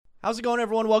How's it going,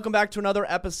 everyone? Welcome back to another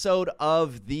episode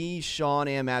of the Sean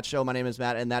and Matt Show. My name is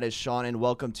Matt, and that is Sean, and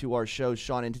welcome to our show,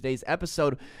 Sean. In today's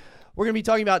episode, we're going to be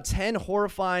talking about 10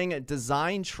 horrifying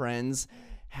design trends,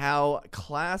 how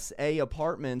Class A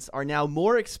apartments are now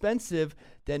more expensive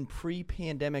than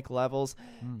pre-pandemic levels,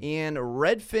 and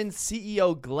Redfin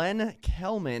CEO Glenn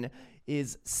Kelman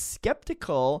is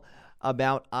skeptical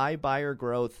about iBuyer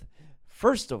growth.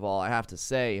 First of all, I have to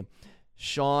say,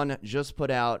 Sean just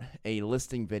put out a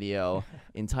listing video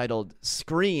entitled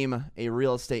Scream, a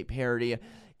real estate parody.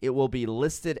 It will be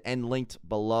listed and linked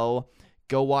below.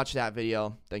 Go watch that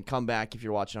video, then come back if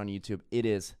you're watching on YouTube. It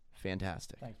is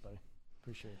fantastic. Thanks, buddy.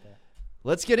 Appreciate that.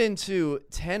 Let's get into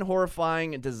 10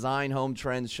 horrifying design home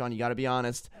trends. Sean, you got to be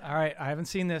honest. All right, I haven't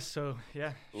seen this, so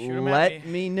yeah, shoot 'em Let at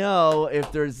me. me know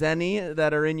if there's any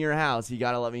that are in your house. You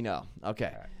got to let me know. Okay.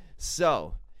 All right.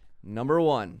 So, number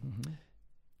one.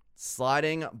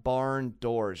 Sliding barn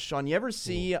doors. Sean, you ever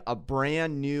see a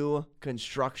brand new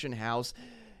construction house?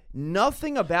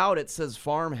 Nothing about it says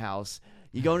farmhouse.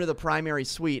 You go into the primary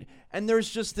suite, and there's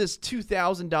just this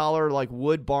 $2,000 like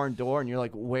wood barn door, and you're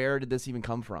like, where did this even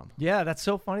come from? Yeah, that's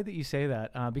so funny that you say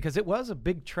that because it was a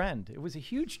big trend. It was a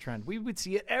huge trend. We would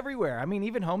see it everywhere. I mean,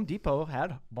 even Home Depot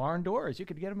had barn doors. You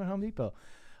could get them at Home Depot.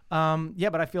 Yeah,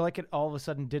 but I feel like it all of a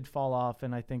sudden did fall off,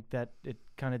 and I think that it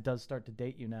kind of does start to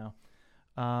date you now.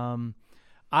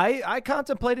 I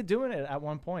contemplated doing it at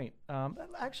one point. It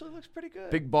actually looks pretty good.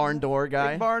 Big barn door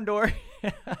guy. Big barn door.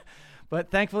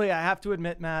 But thankfully, I have to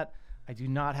admit, Matt, I do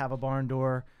not have a barn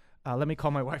door. Let me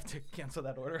call my wife to cancel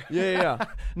that order. Yeah.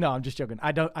 No, I'm just joking.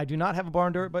 I do not have a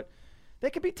barn door, but they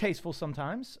can be tasteful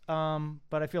sometimes.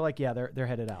 But I feel like, yeah, they're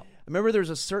headed out. I remember there's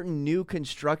a certain new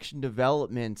construction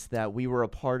development that we were a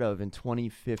part of in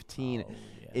 2015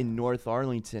 in North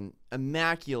Arlington.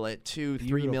 Immaculate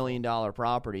 $2-3 million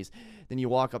properties. Then you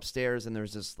walk upstairs and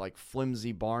there's this like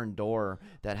flimsy barn door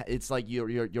that it's like you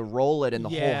roll it and the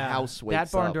whole house wakes up.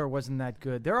 That barn door wasn't that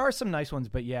good. There are some nice ones,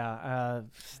 but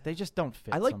they just don't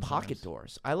fit. I like sometimes. pocket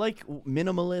doors. I like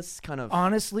minimalist kind of.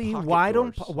 Honestly, why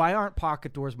aren't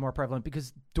pocket doors more prevalent?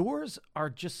 Because doors are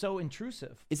just so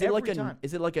intrusive. Is it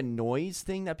like a noise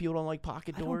thing that people don't like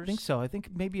pocket doors? I don't think so. I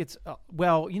think maybe it's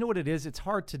well, you know what it is? It's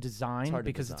hard to design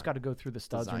because it's got to go through the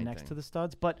studs or next to the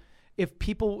studs. But if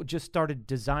people just started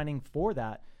designing for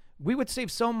that, we would save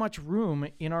so much room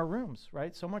in our rooms,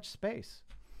 right? So much space.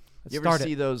 You ever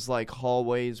see those like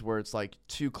hallways where it's like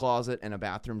 2 closet and a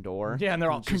bathroom door? Yeah, and they're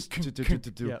all just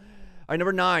yeah. All right,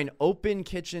 number 9, open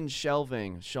kitchen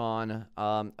shelving. Sean,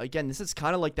 again, this is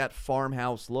kind of like that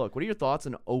farmhouse look. What are your thoughts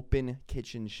on open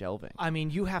kitchen shelving? I mean,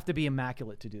 you have to be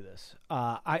immaculate to do this.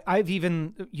 I've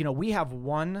even, we have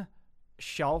one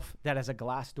shelf that has a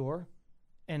glass door,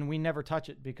 and we never touch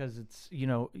it because it's,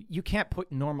 you can't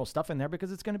put normal stuff in there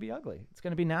because it's going to be ugly. It's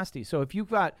going to be nasty. So if you've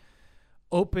got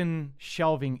open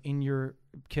shelving in your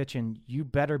kitchen, you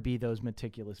better be those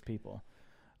meticulous people.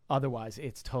 Otherwise,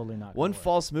 it's totally not One gonna work.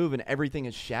 false move and everything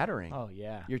is shattering. Oh,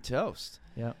 yeah. You're toast.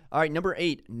 Yeah. All right, number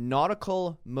 8,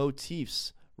 nautical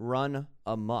motifs run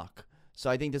amok. So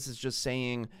I think this is just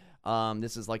saying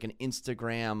this is like an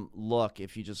Instagram look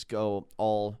if you just go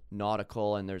all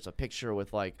nautical and there's a picture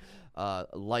with like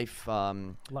life vests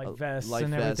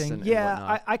and everything.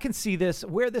 and I can see this.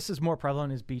 Where this is more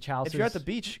prevalent is beach houses. If you're at the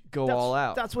beach, go all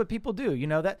out. That's what people do.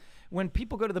 That when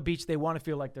people go to the beach, they want to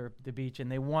feel like they're at the beach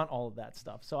and they want all of that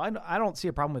stuff. So I don't see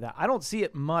a problem with that. I don't see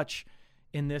it much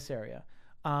in this area.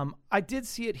 I did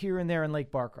see it here and there in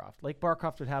Lake Barcroft. Lake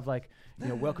Barcroft would have like,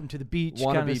 welcome to the beach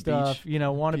kind of stuff,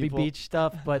 wannabe beach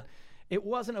stuff, but it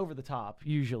wasn't over the top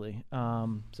usually.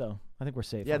 So I think we're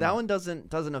safe. Yeah, that one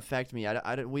doesn't affect me.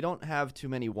 We don't have too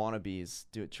many wannabes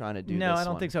trying to do this. No, I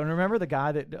don't think so. And remember the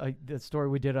guy the story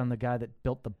we did on the guy that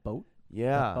built the boat?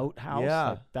 Yeah. The boat house? Yeah.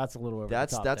 Like, that's a little over the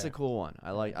top. That's a cool one.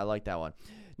 I like that one.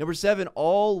 Number 7,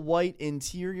 all white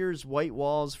interiors, white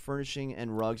walls, furnishing,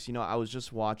 and rugs. I was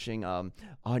just watching on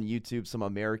YouTube some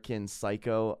American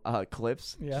Psycho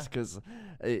clips just because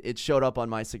it showed up on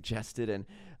my suggested.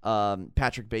 And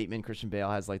Patrick Bateman, Christian Bale,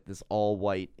 has like this all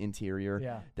white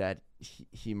interior that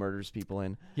he murders people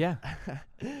in. Yeah.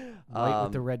 White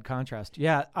with the red contrast.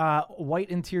 Yeah. White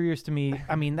interiors to me,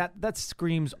 I mean, that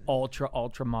screams ultra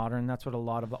modern. That's what a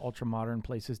lot of the ultra modern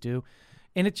places do.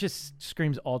 And it just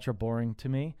screams ultra boring to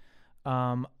me.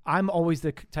 I'm always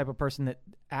the type of person that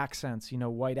accents,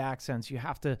 white accents. You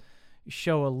have to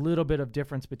show a little bit of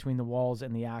difference between the walls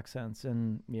and the accents.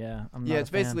 And I'm not it's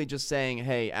basically just saying,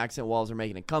 hey, accent walls are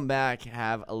making a comeback.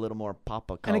 Have a little more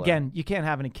pop of color. And again, you can't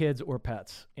have any kids or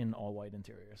pets in all white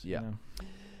interiors. Yeah.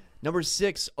 Number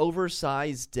 6,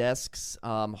 oversized desks.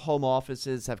 Home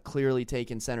offices have clearly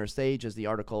taken center stage, as the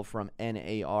article from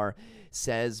NAR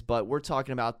says, but we're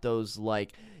talking about those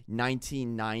like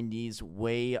 1990s,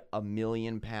 weigh $1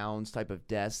 million type of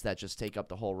desks that just take up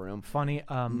the whole room. Funny.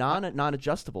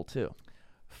 Non-adjustable too.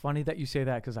 Funny that you say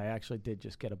that, because I actually did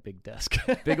just get a big desk.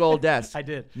 Big old desk. I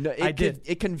did. No, I did.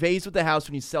 It conveys with the house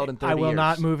when you sell it in 30 years. I will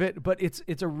not move it, but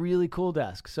it's a really cool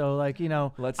desk. So like,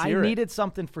 I needed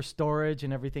something for storage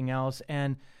and everything else.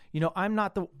 And, I'm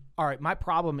not all right, my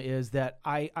problem is that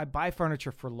I buy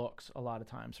furniture for looks a lot of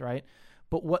times, right?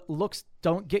 But what looks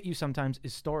don't get you sometimes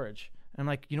is storage. And I'm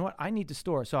like, you know what? I need to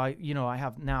store. So I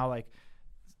have now like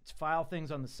file things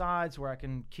on the sides where I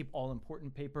can keep all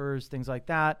important papers, things like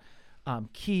that.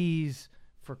 Keys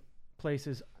for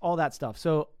places, all that stuff.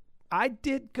 So I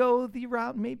did go the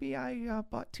route. Maybe I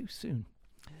bought too soon.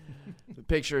 The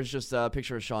picture is just a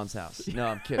picture of Sean's house. No,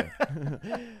 I'm kidding.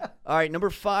 All right, number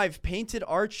 5, painted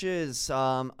arches.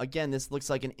 Again, this looks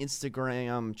like an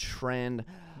Instagram trend.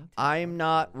 I'm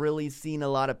not really seeing a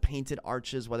lot of painted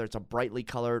arches, whether it's a brightly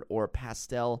colored or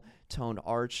pastel toned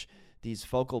arch. These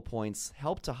focal points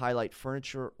help to highlight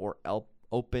furniture or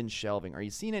open shelving. Are you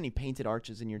seeing any painted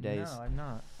arches in your days?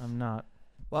 No, I'm not.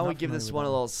 Why don't we give this one a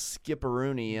little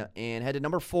skipperoonie and head to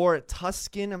number 4,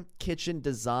 Tuscan kitchen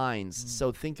designs.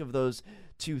 So think of those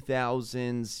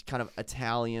 2000s kind of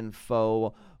Italian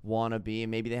faux wannabe,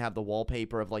 and maybe they have the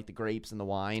wallpaper of like the grapes and the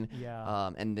wine.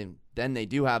 Yeah. And then they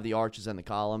do have the arches and the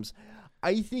columns.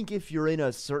 I think if you're in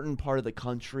a certain part of the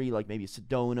country, like maybe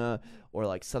Sedona or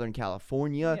like Southern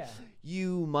California,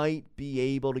 you might be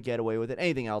able to get away with it.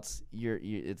 Anything else,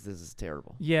 this is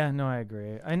terrible. Yeah, no, I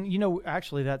agree. And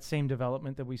actually, that same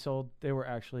development that we sold, they were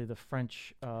actually the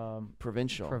French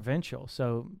provincial.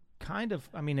 So kind of,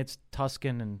 it's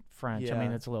Tuscan and French. Yeah.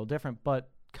 It's a little different, but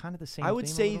kind of the same. I would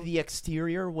say the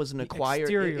exterior was an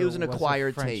acquired. It was an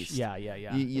acquired taste. Yeah.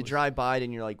 You drive by it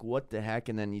and you're like, what the heck?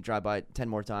 And then you drive by it 10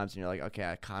 more times and you're like, okay,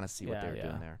 I kind of see what they're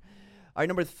doing there. All right,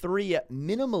 number 3,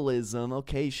 minimalism.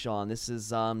 Okay, Sean, this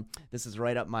is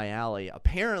right up my alley.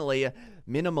 Apparently,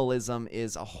 minimalism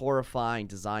is a horrifying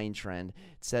design trend.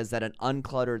 It says that an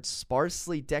uncluttered,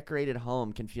 sparsely decorated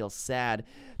home can feel sad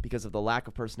because of the lack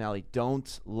of personality.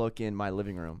 Don't look in my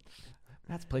living room.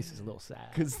 That place is a little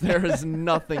sad. Because there is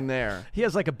nothing there. He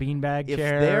has like a beanbag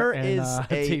chair. If there and, is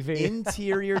a TV.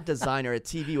 interior designer, a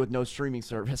TV with no streaming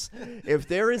service, if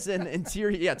there is an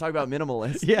interior, talk about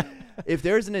minimalist. Yeah. If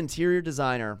there's an interior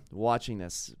designer watching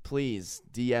this, please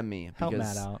DM me. Help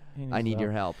Matt out. I need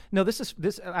your help. No, this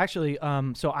actually,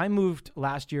 so I moved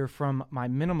last year from my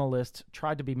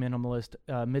tried to be minimalist,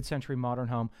 mid-century modern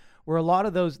home, where a lot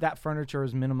of that furniture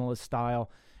is minimalist style.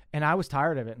 And I was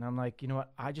tired of it. And I'm like, you know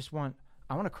what? I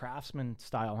want a craftsman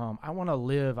style home. I want to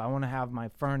live. I want to have my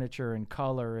furniture and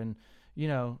color and,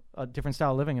 a different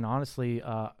style of living. And honestly,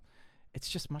 it's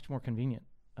just much more convenient.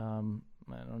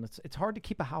 It's hard to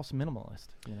keep a house minimalist,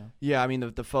 Yeah,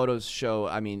 the photos show,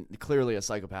 clearly a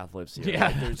psychopath lives here. Yeah.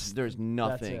 Like, there's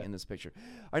nothing in this picture.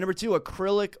 All right, number 2,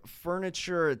 acrylic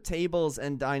furniture, tables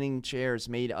and dining chairs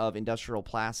made of industrial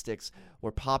plastics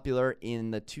were popular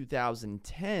in the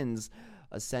 2010s,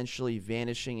 essentially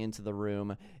vanishing into the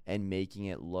room and making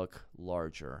it look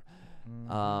larger.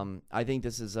 I think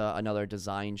this is another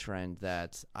design trend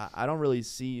that I don't really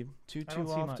see too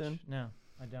often. Much. No,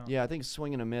 I don't. Yeah, I think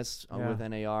swing and a miss with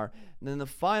NAR. And then the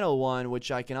final one,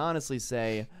 which I can honestly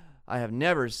say I have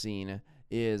never seen,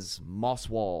 is moss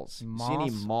walls. You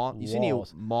see any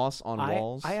moss on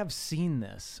walls? I have seen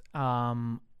this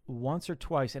once or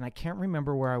twice, and I can't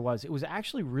remember where I was. It was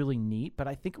actually really neat, but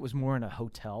I think it was more in a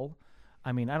hotel.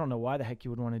 I don't know why the heck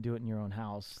you would want to do it in your own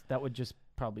house. That would just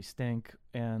probably stink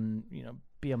and,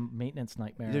 be a maintenance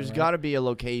nightmare. There's got to be a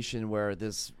location where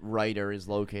this writer is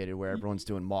located where everyone's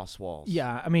doing moss walls.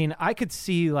 Yeah, I could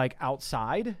see like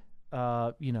outside,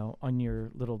 on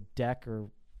your little deck or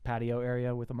patio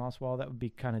area with a moss wall. That would be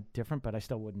kind of different, but I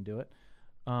still wouldn't do it.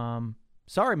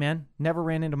 Sorry, man. Never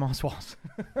ran into moss walls.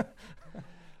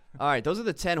 All right, those are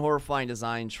the 10 horrifying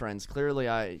design trends. Clearly,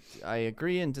 I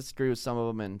agree and disagree with some of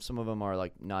them, and some of them are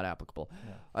like not applicable.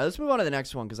 Yeah. All right, let's move on to the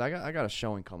next one because I got a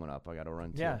showing coming up. I got to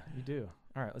run to. Yeah, you do.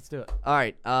 All right, let's do it. All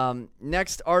right,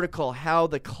 next article: how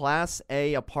the Class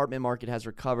A apartment market has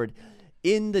recovered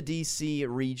in the D.C.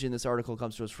 region. This article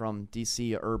comes to us from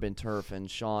D.C. Urban Turf, and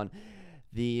Sean,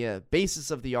 the basis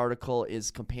of the article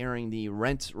is comparing the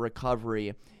rent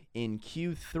recovery in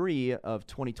Q3 of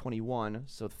 2021.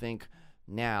 So think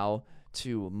now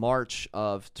to March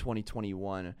of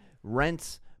 2021.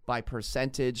 Rent by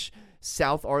percentage.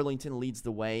 South Arlington leads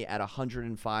the way at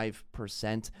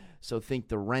 105%. So think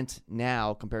the rent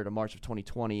now compared to March of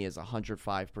 2020 is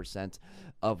 105%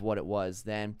 of what it was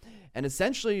then. And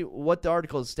essentially what the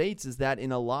article states is that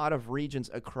in a lot of regions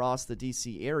across the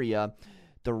DC area,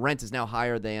 the rent is now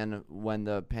higher than when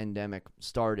the pandemic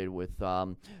started, with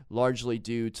largely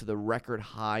due to the record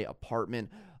high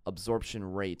apartment absorption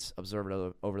rates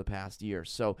observed over the past year.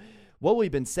 So what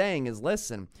we've been saying is,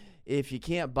 listen, if you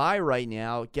can't buy right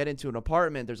now, get into an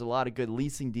apartment. There's a lot of good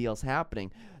leasing deals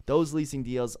happening. Those leasing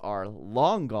deals are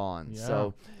long gone. Yeah.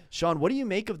 So, Sean, what do you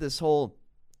make of this whole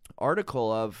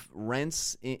article of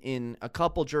rents in a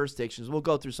couple jurisdictions? We'll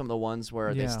go through some of the ones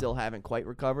where they still haven't quite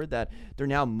recovered, that they're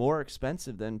now more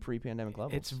expensive than pre-pandemic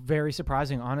levels. It's very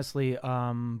surprising, honestly.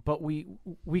 But we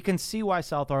can see why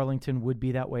South Arlington would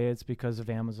be that way. It's because of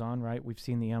Amazon, right? We've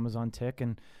seen the Amazon tick.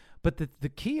 But the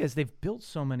key is they've built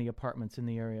so many apartments in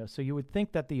the area. So you would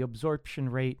think that the absorption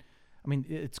rate, I mean,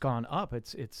 it's gone up.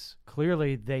 It's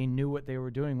clearly they knew what they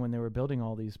were doing when they were building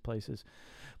all these places.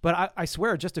 But I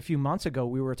swear, just a few months ago,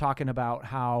 we were talking about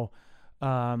how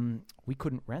we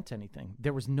couldn't rent anything.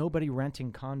 There was nobody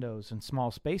renting condos and small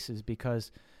spaces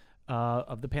because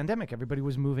of the pandemic. Everybody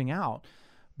was moving out.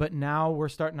 But now we're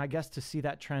starting, I guess, to see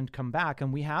that trend come back.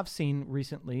 And we have seen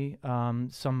recently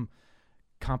some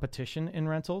competition in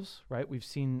rentals, right? We've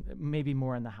seen maybe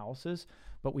more in the houses,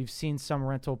 but we've seen some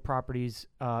rental properties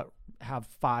have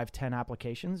 5-10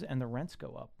 applications and the rents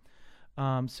go up.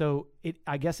 So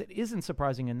I guess it isn't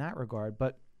surprising in that regard,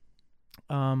 but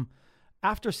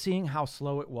after seeing how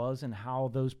slow it was and how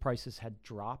those prices had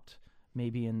dropped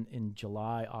maybe in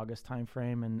July, August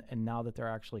timeframe, and now that they're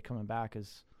actually coming back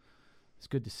is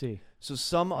good to see. So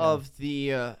some of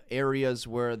the areas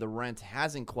where the rent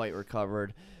hasn't quite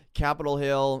recovered: Capitol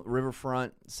Hill,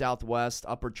 Riverfront, Southwest,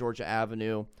 Upper Georgia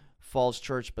Avenue, Falls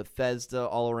Church, Bethesda,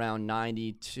 all around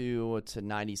 92 to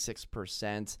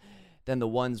 96%. Then the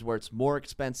ones where it's more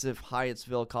expensive: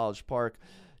 Hyattsville, College Park,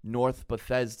 North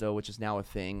Bethesda, which is now a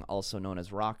thing, also known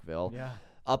as Rockville,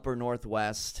 Upper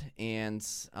Northwest. And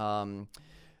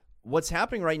what's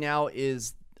happening right now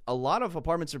is a lot of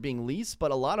apartments are being leased,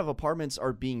 but a lot of apartments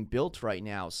are being built right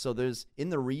now. So in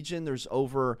the region, there's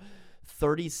over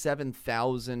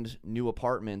 37,000 new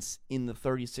apartments in the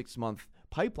 36-month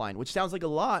pipeline, which sounds like a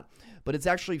lot, but it's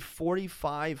actually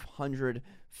 4,500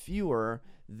 fewer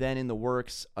than in the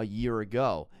works a year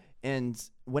ago. And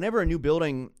whenever a new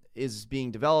building is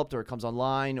being developed or comes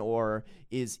online or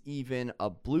is even a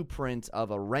blueprint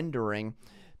of a rendering,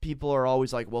 people are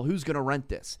always like, well, who's going to rent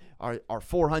this? Are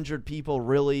 400 people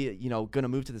really, going to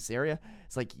move to this area?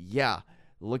 It's like, yeah.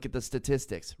 Look at the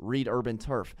statistics. Read Urban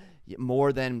Turf.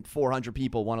 More than 400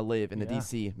 people want to live in the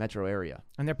DC metro area.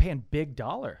 And they're paying big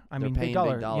dollar. Big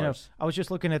dollar. Big dollars. I was just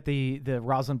looking at the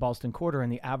Roslyn Ballston Quarter,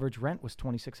 and the average rent was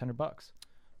 $2,600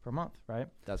 per month, right?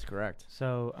 That's correct.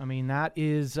 So, that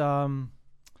is it's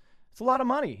a lot of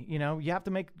money. You have to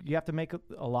make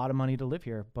a lot of money to live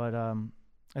here. But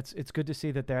it's good to see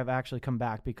that they have actually come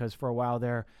back, because for a while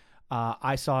there,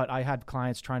 I saw it. I had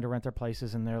clients trying to rent their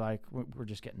places, and they're like, "We're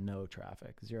just getting no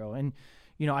traffic, zero." And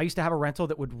I used to have a rental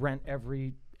that would rent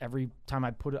every time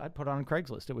I'd put on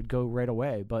Craigslist. It would go right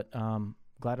away. But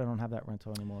glad I don't have that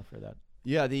rental anymore for that.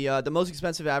 Yeah, the most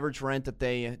expensive average rent that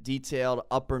they detailed: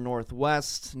 Upper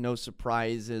Northwest, no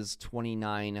surprises,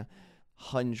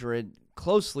 $2,900,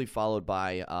 closely followed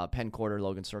by Penn Quarter,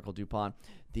 Logan Circle, DuPont.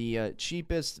 The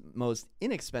cheapest, most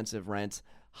inexpensive rent: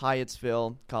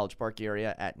 Hyattsville, College Park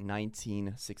area at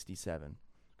 $1,967.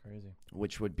 Crazy.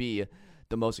 Which would be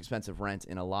the most expensive rent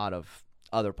in a lot of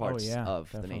other parts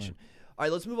of definitely. The nation. All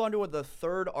right, let's move on to the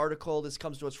third article. This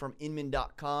comes to us from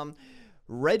Inman.com.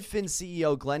 Redfin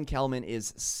CEO Glenn Kelman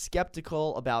is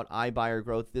skeptical about iBuyer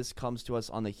growth. This comes to us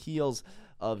on the heels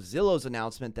of Zillow's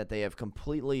announcement that they have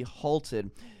completely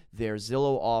halted their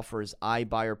Zillow Offers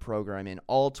iBuyer program in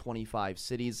all 25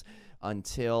 cities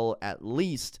until at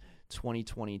least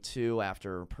 2022,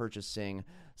 after purchasing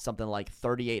something like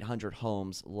 3,800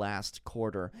 homes last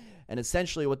quarter. And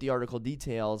essentially what the article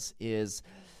details is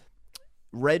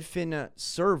Redfin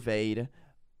surveyed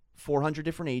 400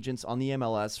 different agents on the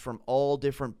MLS from all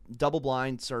different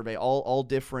double-blind survey, all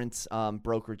different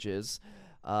brokerages.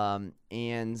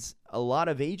 And a lot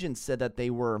of agents said that they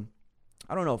were,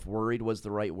 I don't know if worried was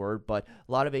the right word, but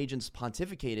a lot of agents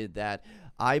pontificated that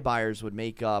iBuyers would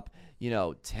make up,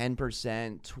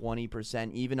 10%,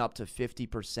 20%, even up to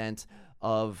 50%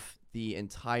 of the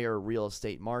entire real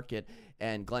estate market.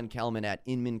 And Glenn Kelman at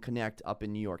Inman Connect up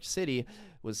in New York City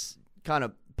was kind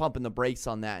of pumping the brakes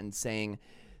on that and saying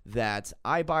that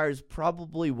iBuyers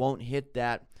probably won't hit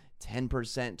that 10%,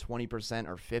 20%,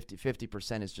 or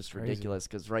 50% is just ridiculous,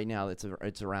 because right now it's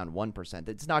around 1%.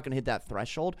 It's not going to hit that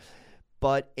threshold,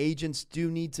 but agents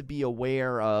do need to be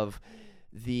aware of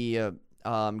the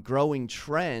growing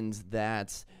trends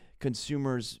that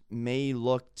consumers may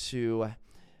look to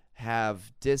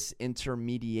have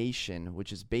disintermediation,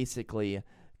 which is basically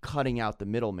cutting out the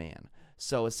middleman.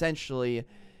 So essentially,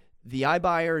 the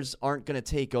iBuyers aren't going to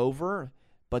take over,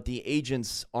 but the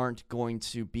agents aren't going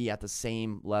to be at the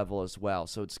same level as well.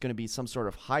 So it's going to be some sort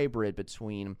of hybrid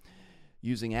between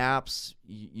using apps,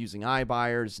 using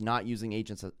iBuyers, not using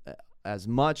agents as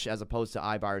much, as opposed to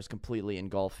iBuyers completely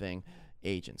engulfing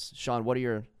agents. Sean, what are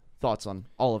your thoughts on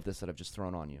all of this that I've just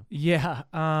thrown on you? Yeah.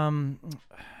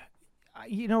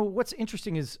 What's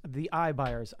interesting is the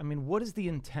iBuyers. I mean, what is the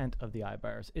intent of the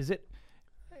iBuyers? Is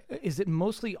it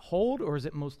mostly hold, or is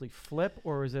it mostly flip,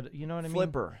 or is it, you know what I mean?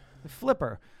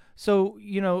 Flipper. So,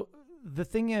 the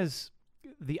thing is,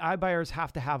 the iBuyers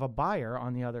have to have a buyer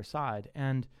on the other side.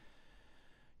 And,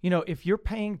 if you're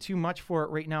paying too much for it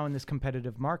right now in this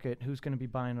competitive market, who's going to be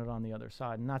buying it on the other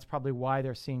side? And that's probably why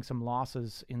they're seeing some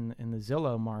losses in the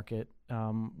Zillow market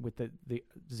with the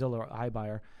Zillow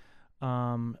iBuyer.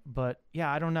 But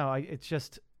yeah, I don't know. It's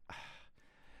just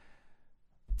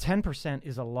 10%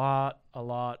 is a lot.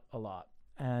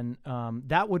 And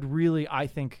that would really, I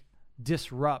think,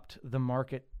 disrupt the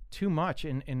market too much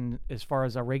in as far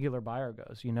as a regular buyer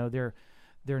goes.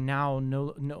 They're now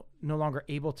no longer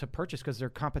able to purchase because their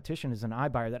competition is an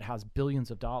iBuyer that has billions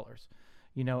of dollars,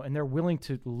 and they're willing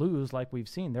to lose, like we've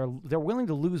seen. They're willing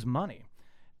to lose money.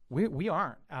 We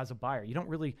aren't, as a buyer. You don't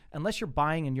really, unless you're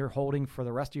buying and you're holding for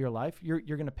the rest of your life, you're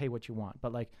going to pay what you want.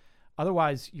 But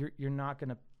otherwise you're not going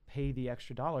to pay the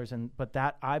extra dollars. But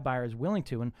that iBuyer is willing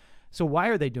to. And so why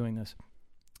are they doing this?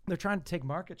 They're trying to take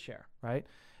market share, right?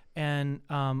 And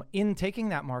in taking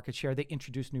that market share, they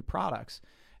introduce new products.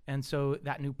 And so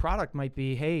that new product might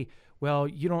be, hey, well,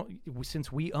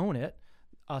 since we own it,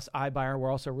 us iBuyer, we're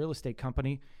also a real estate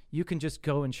company, you can just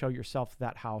go and show yourself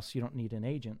that house. You don't need an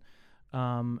agent.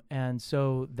 And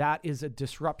so that is a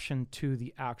disruption to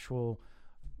the actual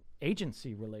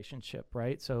agency relationship,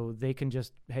 right? So they can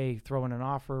just, hey, throw in an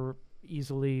offer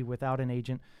easily without an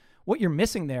agent. What you're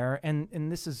missing there, and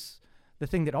this is the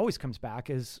thing that always comes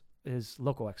back, is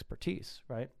local expertise,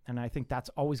 right? And I think that's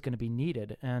always going to be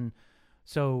needed. And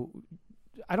so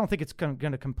I don't think it's going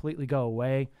to completely go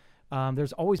away.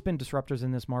 There's always been disruptors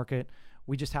in this market.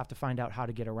 We just have to find out how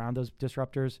to get around those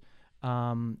disruptors.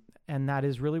 And that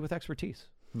is really with expertise,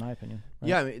 in my opinion. Right?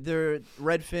 Yeah, they're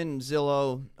Redfin,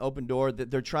 Zillow, Open Door.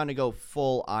 They're trying to go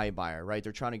full iBuyer, right?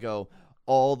 They're trying to go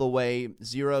all the way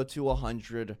 0 to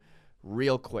 100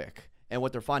 real quick. And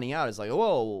what they're finding out is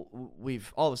whoa,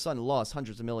 we've all of a sudden lost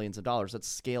hundreds of millions of dollars. Let's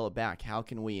scale it back. How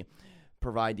can we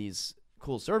provide these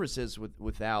cool services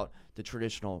without the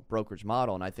traditional brokerage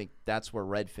model? And I think that's where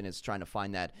Redfin is trying to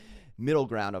find that middle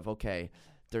ground of, okay,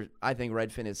 I think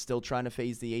Redfin is still trying to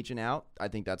phase the agent out. I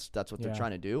think that's what they're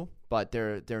trying to do, but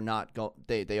they're not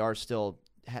they are still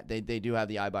they do have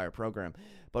the iBuyer program.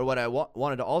 But what I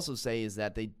wanted to also say is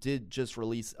that they did just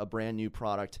release a brand new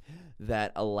product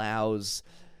that allows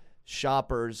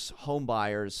shoppers, home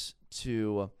buyers,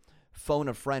 to phone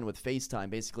a friend with FaceTime.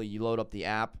 Basically, you load up the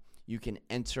app, you can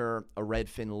enter a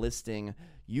Redfin listing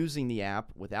using the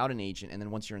app without an agent, and then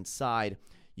once you're inside,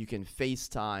 you can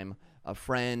FaceTime a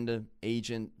friend,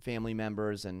 agent, family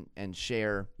members, and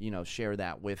share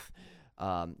that with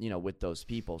with those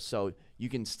people. So you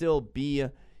can still be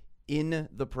in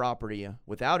the property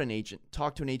without an agent.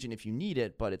 Talk to an agent if you need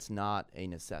it, but it's not a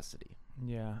necessity.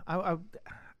 Yeah,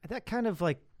 that kind of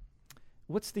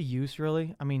what's the use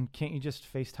really? I mean, can't you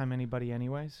just FaceTime anybody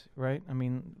anyways, right? I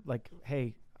mean,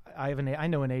 hey, I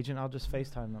know an agent, I'll just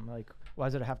FaceTime them. Why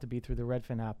does it have to be through the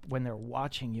Redfin app when they're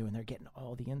watching you and they're getting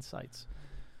all the insights?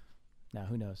 Now,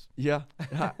 who knows? Yeah,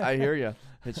 I hear you.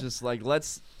 It's just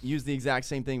let's use the exact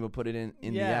same thing but put it in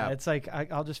the app. Yeah, it's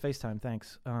I'll just FaceTime,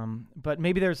 thanks. But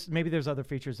maybe there's other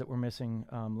features that we're missing,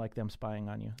 like them spying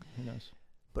on you. Who knows?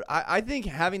 But I think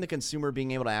having the consumer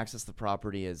being able to access the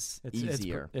property is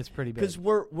easier. It's pretty big. Because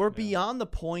we're beyond the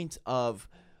point of,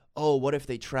 what if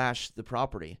they trash the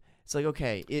property? It's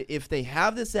okay, if they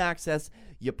have this access,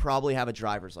 you probably have a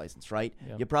driver's license, right?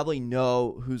 Yep. You probably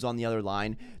know who's on the other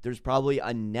line. There's probably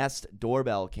a Nest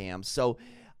doorbell cam. So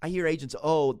I hear agents,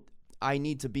 I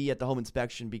need to be at the home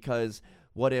inspection because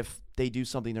what if they do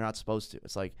something they're not supposed to?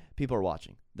 It's people are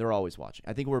watching. They're always watching.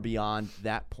 I think we're beyond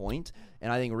that point, and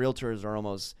I think realtors are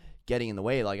almost getting in the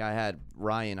way. I had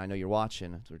Ryan, I know you're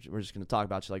watching. We're just going to talk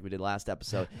about you like we did last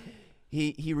episode.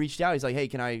 he reached out. He's like, hey,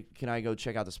 can I go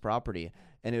check out this property?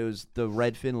 And it was the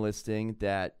Redfin listing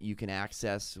that you can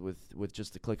access with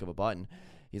just the click of a button.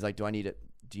 He's like, do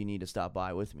you need to stop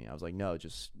by with me? I was like, no,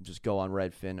 just go on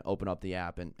Redfin, open up the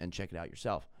app, and check it out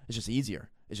yourself. It's just easier.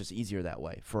 It's just easier that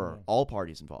way for all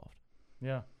parties involved.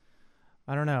 Yeah.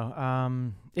 I don't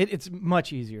know. It's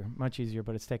much easier,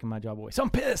 but it's taking my job away. So I'm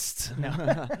pissed. No.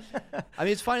 I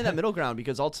mean, it's finding that middle ground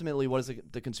because ultimately, what does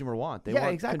the consumer want? They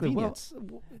want convenience,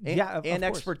 and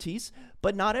expertise.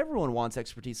 But not everyone wants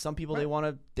expertise. Some people they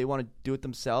want to do it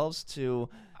themselves to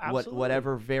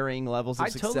whatever varying levels of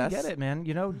success. I totally get it, man.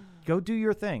 Go do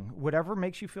your thing. Whatever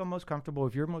makes you feel most comfortable.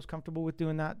 If you're most comfortable with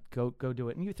doing that, go do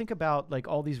it. And you think about like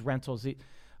all these rentals.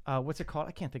 What's it called?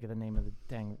 I can't think of the name of the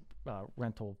dang.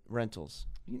 Rentals,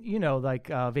 like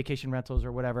vacation rentals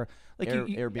or whatever, like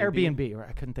Airbnb. Right?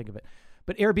 I couldn't think of it,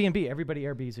 but Airbnb, everybody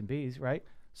Airbnbs, right?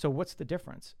 So what's the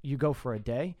difference? You go for a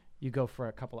day, you go for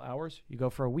a couple of hours, you go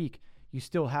for a week, you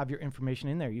still have your information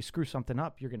in there. You screw something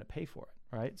up, you're going to pay for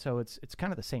it, right? So it's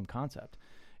kind of the same concept.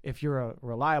 If you're a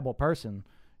reliable person,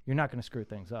 you're not going to screw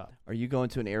things up. Are you going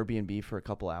to an Airbnb for a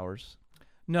couple hours?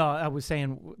 No, I was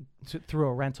saying through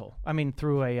a rental. I mean,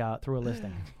 through a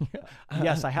listing.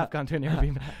 Yes, I have gone to an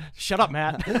Airbnb. Shut up,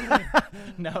 Matt.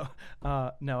 No,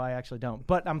 I actually don't.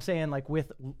 But I'm saying, like,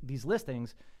 with these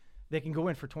listings, they can go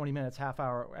in for 20 minutes, half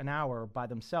hour, an hour by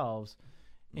themselves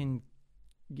in,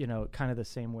 kind of the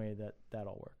same way that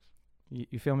all works.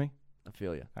 You feel me? I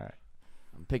feel you. All right.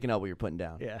 I'm picking up what you're putting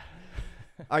down. Yeah.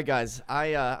 All right, guys.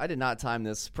 I did not time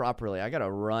this properly. I got to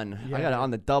run. Yeah, I got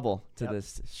on the double to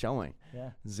this showing.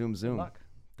 Yeah. Zoom. Good luck.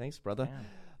 Thanks, brother. Man.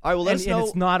 All right. Well, let us know. And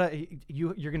it's not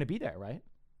you're going to be there, right?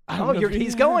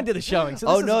 He's going to the showing.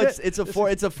 So it's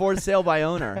a for sale by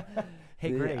owner.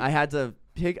 Hey, great. I had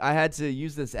to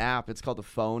use this app. It's called the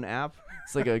phone app.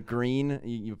 It's like a green.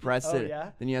 You press it,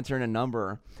 then you enter in a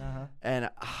number, and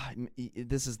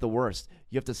this is the worst.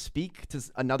 You have to speak to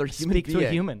another human being. Speak to a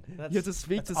human. You have to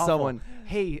speak to awful. someone.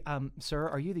 Hey, sir,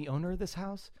 are you the owner of this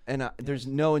house? And there's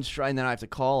no instruction. Then I have to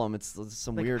call them. It's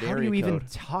some weird area code. How do you even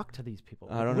talk to these people?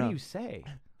 I don't know. What do you say?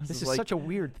 This is like, such a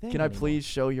weird thing. Can I please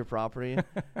show your property?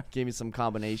 Gave me some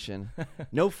combination.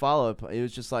 No follow-up. It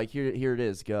was just like, here it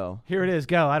is, go. Here it is,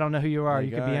 go. I don't know who you are.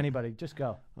 You could be it. anybody. Just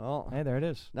go. Well, hey, there it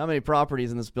is. Not many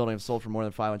properties in this building have sold for more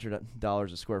than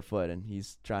 $500 a square foot, and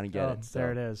he's trying to get it. So.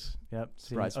 There it is. Yep.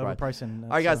 Surprise. Overpricing. All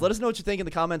right, guys, let us know what you think in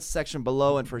the comments section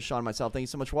below. And for Sean and myself, thank you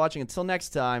so much for watching. Until next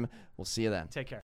time, we'll see you then. Take care.